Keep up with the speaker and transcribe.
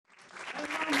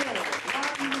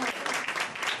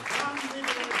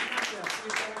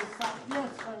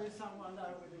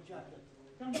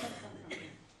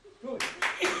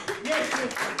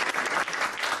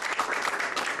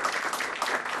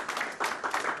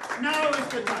Now is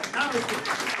the time. Now is the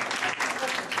time.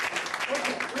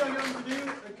 Okay, we are going to do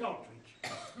a card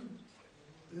trick.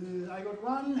 I got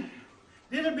one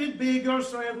little bit bigger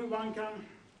so everyone can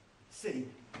see.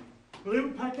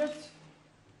 Blue packet.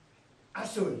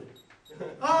 Azul.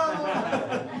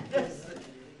 Oh! Yes.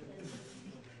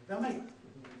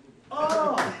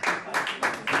 Oh!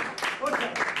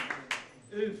 Okay.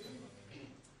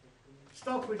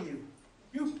 Start with you.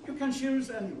 You can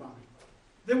choose anyone.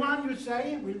 The one you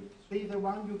say will be the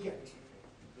one you get.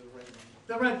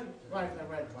 The red one. The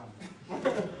red one.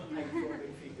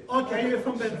 Okay, you're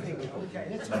from Benfica. Okay,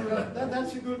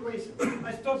 that's a good reason.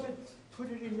 I stop it,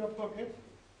 put it in your pocket.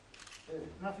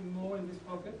 Nothing more in this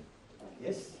pocket.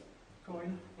 Yes,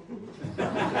 coin.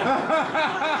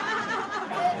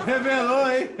 Revelou,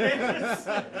 hein? Yes.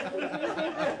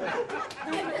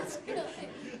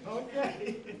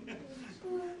 Okay.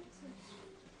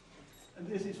 And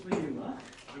this is for you, huh?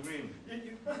 The green.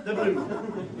 The blue.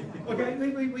 Okay,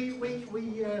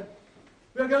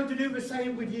 we are going to do the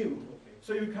same with you,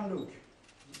 so you can look.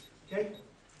 Okay?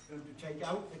 Going to take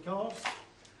out the cards,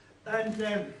 and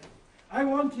I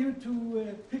want you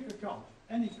to pick a card,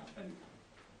 any card, any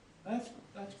card.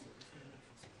 That's.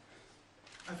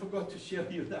 I forgot to show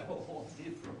you that all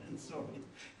different. Sorry.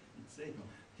 See?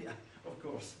 Yeah, of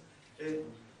course.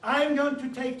 I'm going to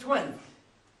take 12.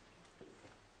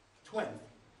 12.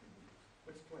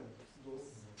 What's 12?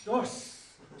 Dos.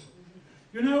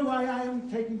 You know why I am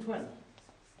taking 12?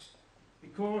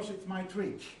 Because it's my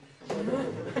trick. I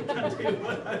can do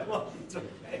what I want.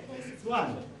 Okay.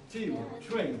 1, 2,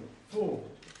 3, 4,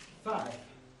 5,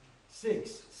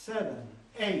 6, 7,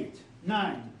 8,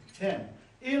 9, 10,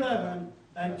 11,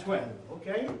 and 12.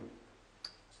 Okay?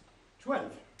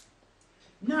 12.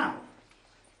 Now,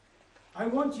 I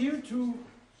want you to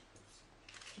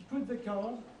put the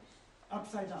card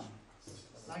upside down,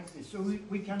 like this, so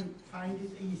we can find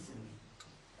it easily.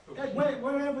 Okay,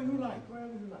 wherever you like,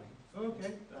 wherever you like.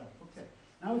 Okay, okay.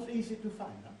 Now it's easy to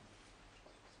find them.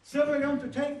 So we're going to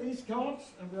take these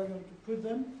cards and we're going to put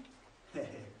them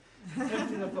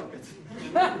into the pocket.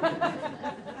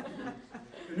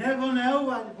 You never know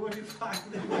what you find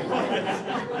in the pocket.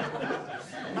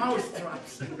 Mouse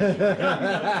traps.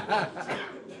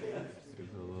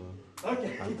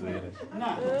 Okay.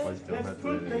 Now, let's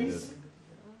put these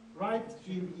right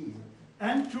in here.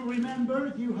 And to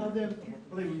remember, you have the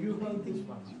blue. You have this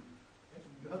one.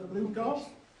 You have the blue cards.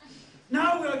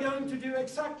 Now we are going to do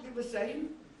exactly the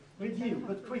same with you,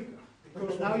 but quicker.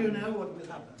 Because now you know what will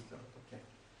happen. So, okay.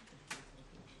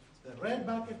 The red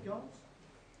bucket cards.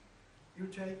 You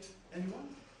take anyone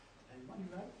you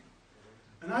like.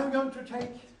 And I'm going to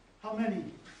take how many?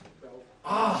 12.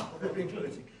 Ah, very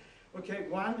good. Okay,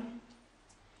 1.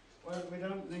 Well, we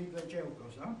don't need the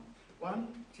jokers, huh? 1,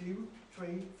 2,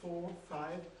 3, 4,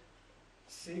 5,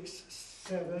 6,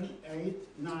 7, 8,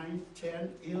 9,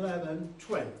 10, 11,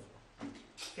 12.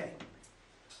 Okay.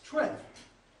 12.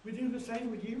 We do the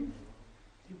same with you.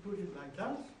 You put it like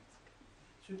that.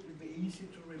 So it will be easy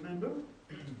to remember.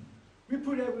 We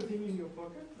put everything in your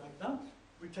pocket, like that.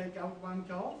 We take out one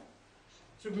card.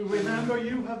 So we remember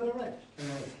you have the red.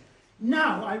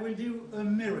 Now I will do a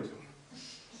miracle.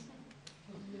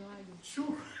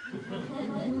 Sure.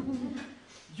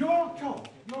 Your card,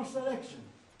 your selection,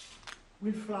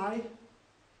 will fly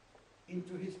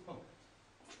into his pocket.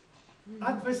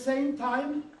 At the same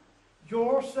time,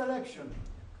 your selection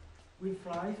will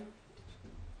fly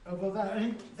over there.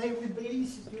 And they will be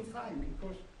easy to find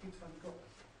because it's one card.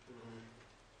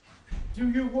 Do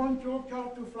you want your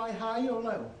card to fly high or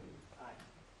low? High.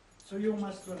 So you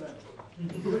must go low.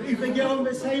 But if they go on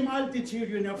the same altitude,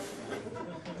 you know,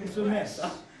 it's a mess.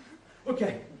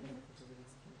 Okay.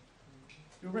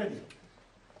 You ready?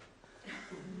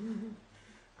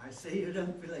 I say you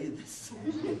don't believe this.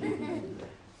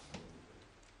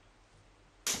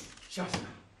 Just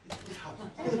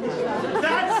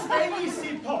that's the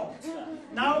easy part.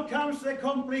 Now comes the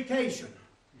complication.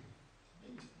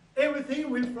 Everything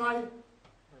will fly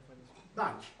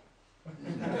back.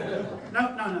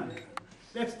 No.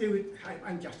 Let's do it.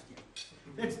 I'm just here.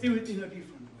 Let's do it in a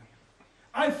different way.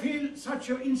 I feel such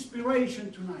an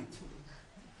inspiration tonight.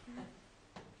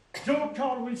 Your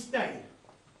card will stay.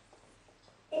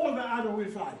 All the other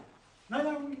will fly.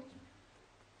 No.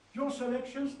 Your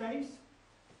selection stays.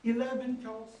 11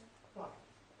 cards fly.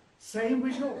 Same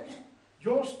with yours.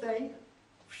 Yours stay.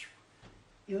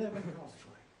 11 cards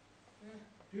fly.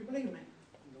 Do you believe me?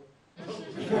 No.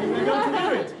 Okay, we're going to do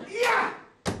it. Yeah!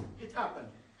 It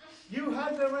happened. You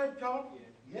had the red card?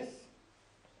 Yes.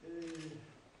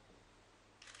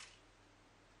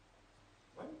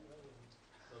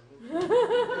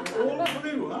 All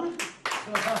blue, huh?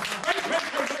 Wait,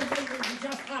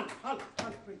 just halt,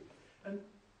 wait. And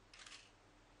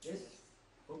yes,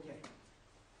 okay.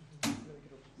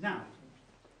 Now,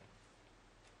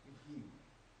 with you.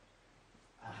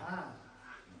 Aha.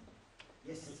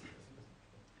 Yes.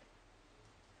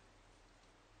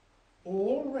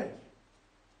 All ready,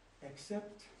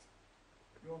 except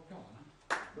your car.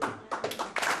 Good.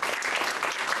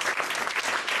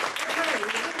 Okay, a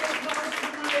little applause to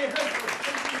my helpers.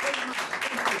 Thank you very much.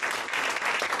 Thank you.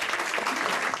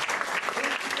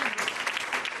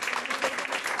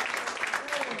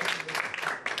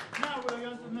 Now we're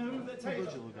going to move the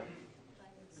table.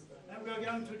 Now we're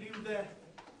going to do the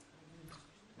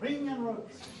ring and rope.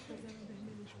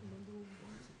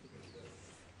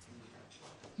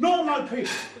 Normal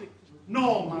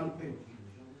people.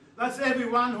 That's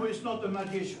everyone who is not a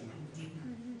magician.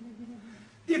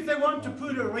 If they want to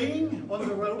put a ring on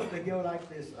the rope, they go like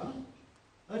this. Huh?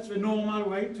 That's the normal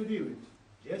way to do it.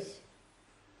 Yes?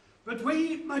 But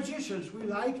we magicians, we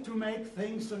like to make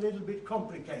things a little bit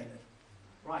complicated.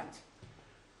 Right.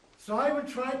 So I will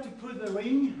try to put the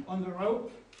ring on the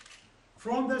rope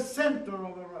from the center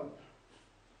of the rope.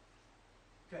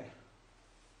 Okay.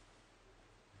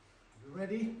 You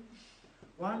ready?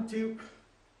 1, 2.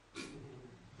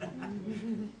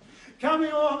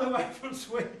 Coming all the way from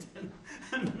Sweden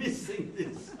and missing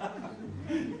this.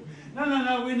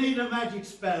 No, we need a magic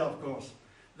spell, of course.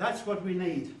 That's what we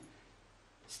need.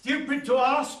 Stupid to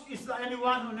ask, is there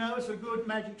anyone who knows a good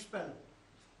magic spell?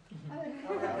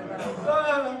 Abracadabra.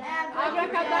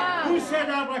 Who said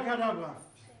abracadabra?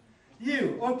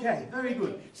 You, okay, very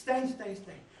good. Stay.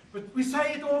 But we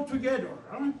say it all together,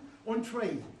 huh? On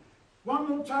 3. One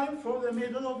more time for the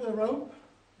middle of the rope.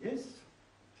 Yes?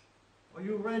 Are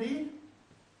you ready?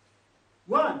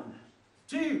 1,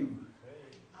 2,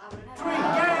 3.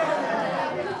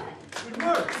 Yeah! It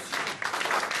works.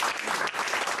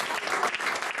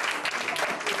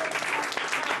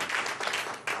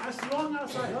 As long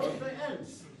as I hold the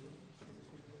ends,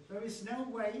 there is no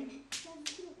way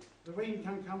the ring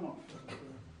can come off.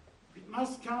 It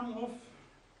must come off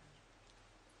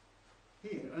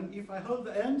here, and if I hold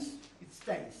the ends, it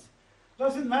stays.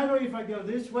 Doesn't matter if I go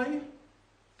this way,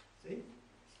 see,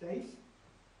 stays.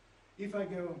 If I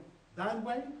go that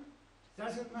way,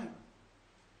 doesn't matter.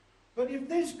 But if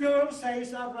this girl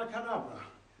says abracadabra,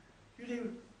 you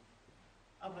do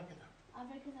abracadabra.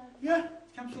 Abracadabra. Yeah,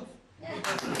 it comes off.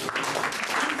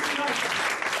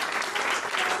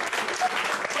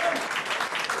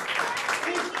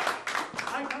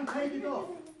 I can take it off.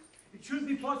 It should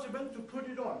be possible to put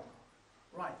it on.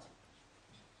 Right.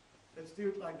 Let's do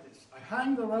it like this. I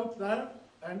hang the rope there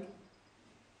and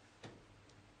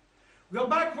we're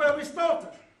back where we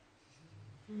started.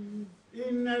 In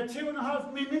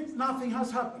 2.5 minutes, nothing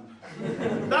has happened.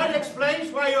 That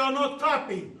explains why you are not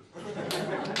clapping.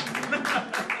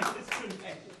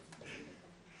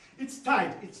 It's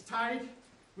tied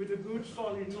with a good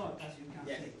solid knot, as you can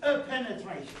see. A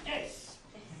penetration, yes.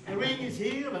 The ring is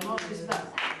here, the knot is there.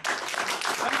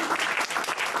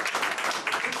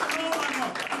 It's a normal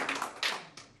knot.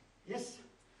 Yes?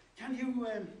 Can you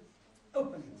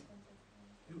open it?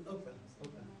 You open.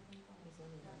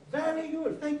 Very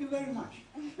good, thank you very much.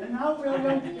 And now we are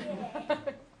going to...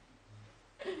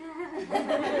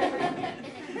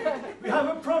 We have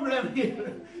a problem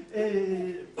here.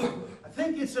 I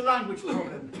think it's a language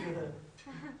problem.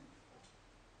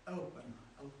 Open.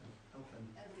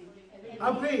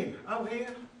 Up here. Okay, up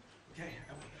here.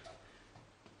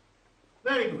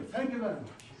 Very good, thank you very much.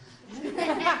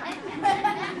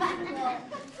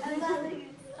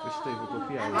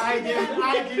 I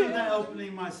do the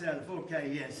opening myself.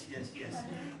 Okay, yes.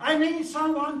 I need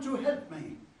someone to help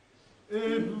me.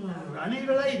 I need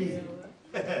a lady.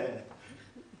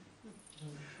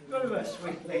 Go to a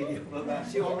sweet lady over there.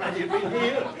 She's already been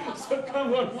here, so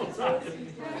come one more time.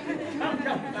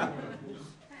 Come.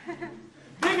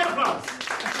 Big applause.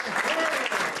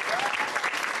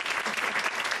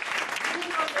 You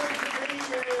are going to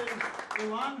be the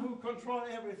one who controls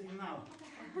everything now.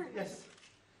 Yes.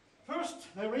 First,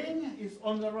 the ring is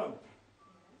on the rope.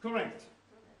 Correct.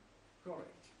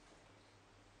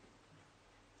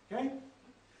 Okay?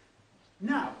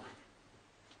 Now,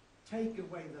 take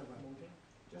away the rope.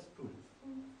 Just pull it.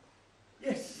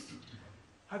 Yes.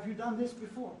 Have you done this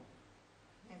before?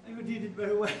 You did it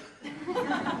very well.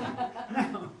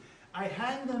 Now, I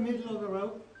hang the middle of the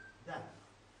rope there,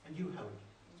 and you hold it.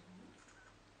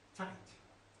 Tight.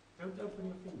 Don't open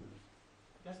your fingers.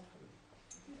 Just hold it.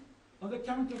 On the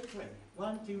count of 3.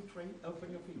 1, 2, 3,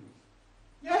 open your fingers.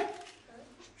 Yeah?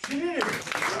 She did it.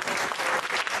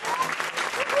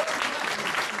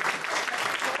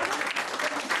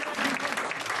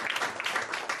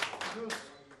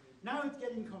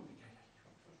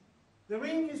 The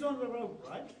ring is on the rope,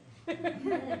 right?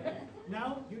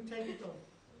 Now you take it off.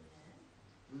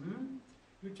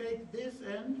 You take this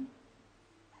end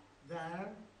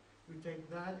there, you take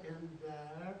that end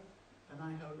there, and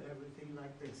I hold everything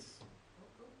like this.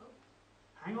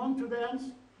 Hang on to the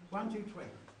ends. 1, 2, 3.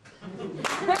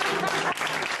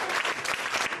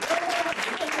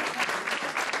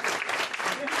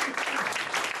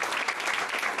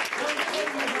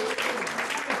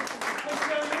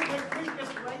 The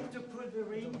quickest way to put the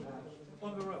ring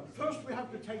on the rope. First we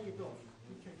have to take it off.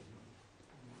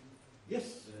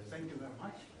 Yes, thank you very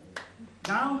much.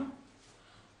 Now,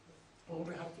 all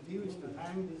we have to do is to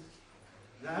hang this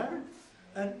there,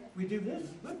 and we do this.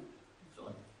 Look, it's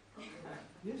on.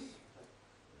 Yes.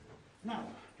 Now,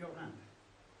 your hand.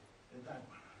 That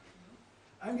one.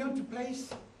 I'm going to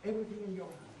place everything in your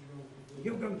hand.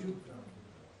 You're going to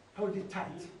hold it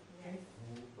tight. Okay?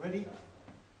 Ready?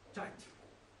 Tight.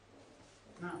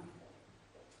 Now,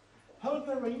 hold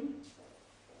the ring.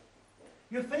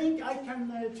 You think I can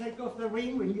take off the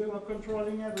ring when you are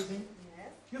controlling everything?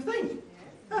 Yes. You think?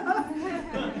 Yes.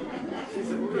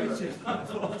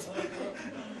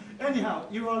 Anyhow,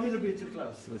 you are a little bit too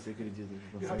close. Se você acredita que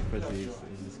consegue fazer isso,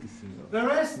 ele disse que sim. The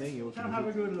rest Nem eu can have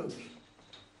a good look.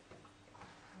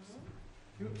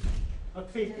 Not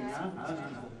fitting, huh?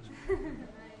 No.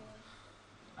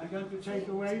 I'm going to take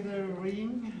away the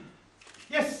ring.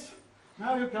 Yes!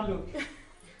 Now you can look.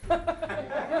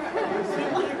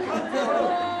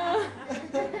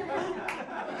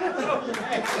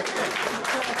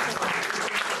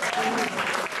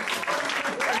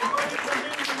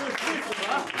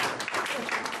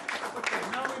 Okay,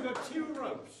 now we've got 2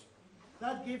 ropes.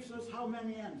 That gives us how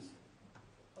many ends?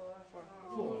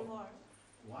 4.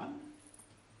 1,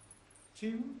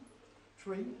 2,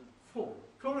 3, 4.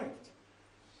 Correct.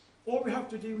 All we have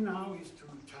to do now is to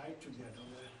tie together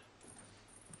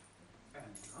the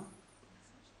ends. Huh?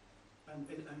 And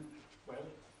well, it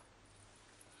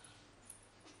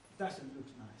doesn't look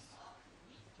nice.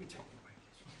 We take it away.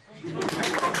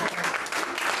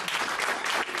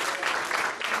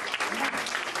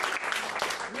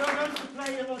 We are going to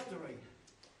play a lottery.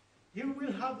 You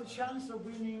will have the chance of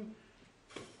winning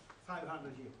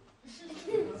 500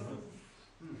 euros.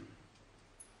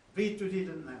 Vito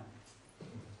didn't know.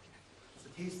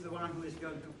 But he's the one who is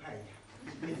going to pay.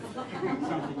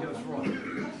 Something goes wrong.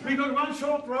 We got 1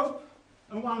 short rope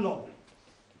and 1 long.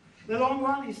 The long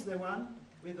one is the one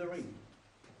with the ring.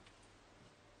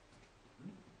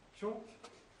 Short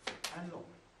and long.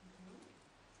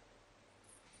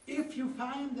 If you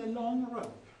find the long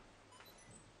rope,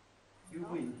 you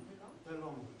win the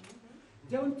long rope.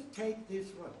 Don't take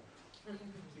this rope,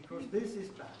 because this is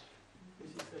bad.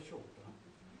 This is the short one.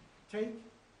 Take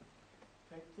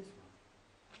this one.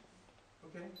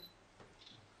 Okay?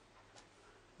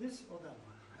 This or that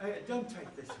one. Don't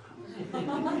take this one.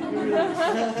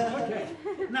 Okay.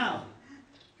 Now,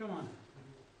 come on.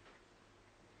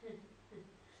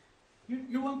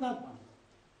 You want that one?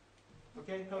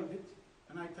 Okay, hold it.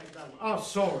 And I take that one. Oh,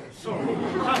 sorry. So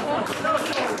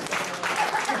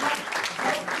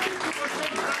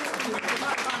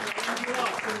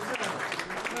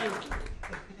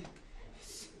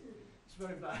it's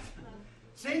very bad.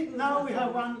 See, now we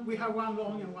have one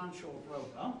long and 1 short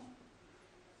rope. Huh?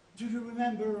 Do you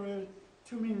remember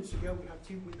 2 minutes ago we had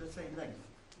 2 with the same length?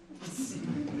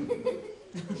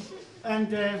 And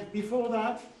before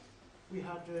that we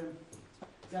had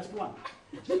just 1.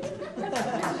 The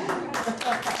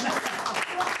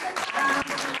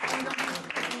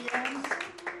ends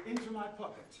into my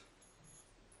pocket.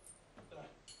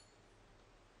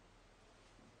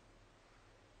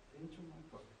 Into my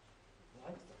pocket,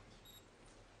 like that.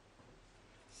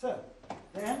 So,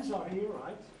 the ends are here,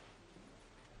 right?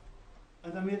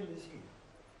 And the middle is here.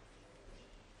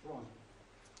 Wrong.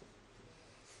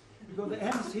 Because the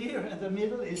ends here and the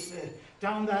middle is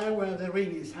down there where the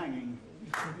ring is hanging.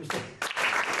 You see?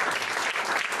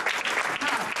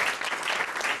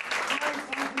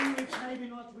 Something which maybe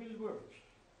not will work,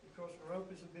 because the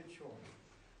rope is a bit short.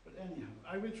 But anyhow,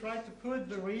 I will try to put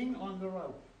the ring on the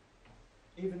rope,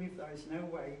 even if there is no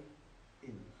way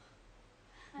in.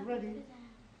 You ready? You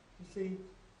see?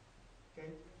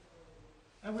 Okay.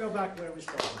 And we are back where we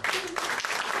started.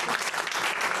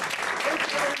 Thank you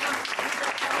very much.